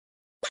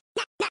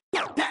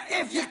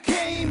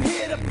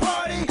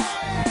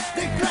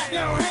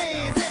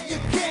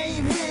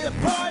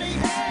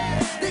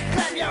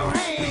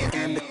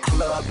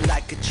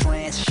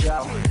dance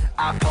show.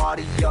 I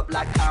party up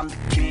like I'm the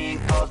king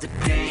of the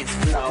dance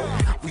floor.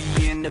 We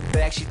in the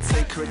back, she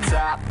take her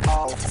top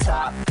off,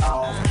 top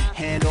off.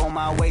 Hand on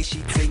my waist,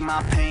 she take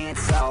my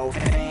pants off,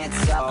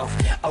 pants off.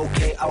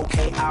 Okay,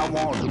 okay, I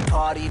wanna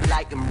party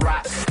like them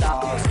rock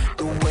stars.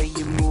 The way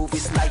you move,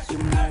 it's like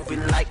you're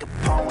moving like a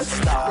porn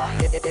star.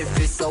 If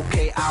it's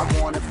okay, I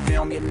wanna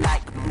film you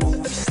like a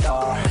movie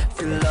star.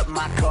 Fill up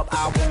my cup,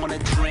 I wanna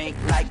drink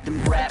like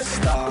them rap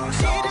stars.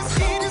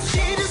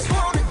 She just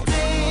wanna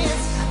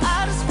dance,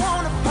 I just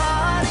wanna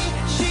party.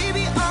 She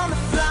be on the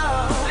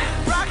floor,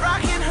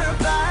 rocking her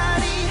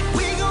body.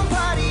 We gon'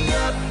 party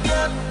up,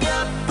 up,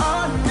 up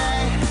all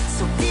night.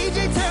 So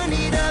DJ turn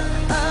it up,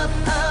 up,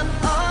 up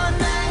all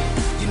night.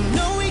 You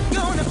know we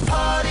gonna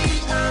party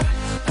up,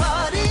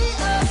 party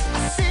up.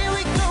 I say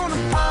we gonna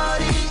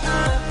party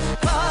up,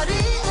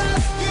 party up.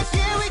 Yeah,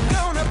 yeah, we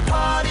gonna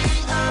party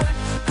up,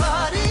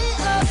 party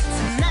up.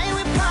 Tonight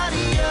we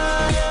party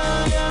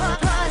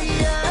up, party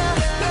up,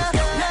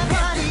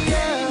 party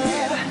up.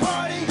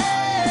 Party,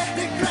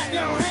 then clap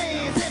your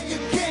hands. If you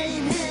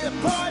came here to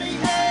party,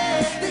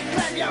 then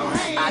clap your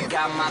hands. I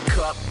got my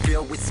cup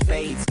filled with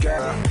spades,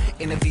 girl.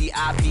 In the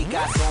VIP,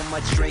 got so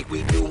much drink,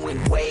 we doing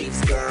waves,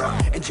 girl.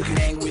 And you can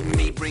hang with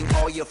me, bring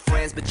all your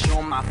friends, but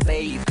you're my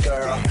fave,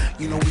 girl.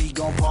 You know we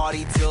gon'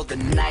 party till the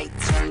night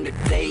turn to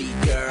day,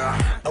 girl.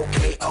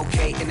 Okay,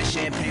 okay, in the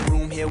champagne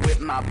room here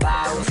with my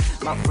bottles.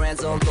 My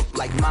friends all look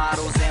like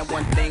models, and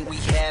one thing we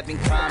have in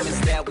common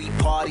is that we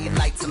party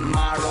like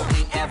tomorrow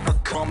ain't ever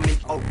coming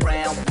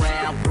around,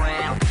 round,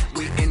 round.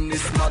 We in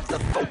this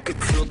motherfucker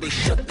till they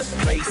shut the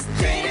place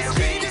down.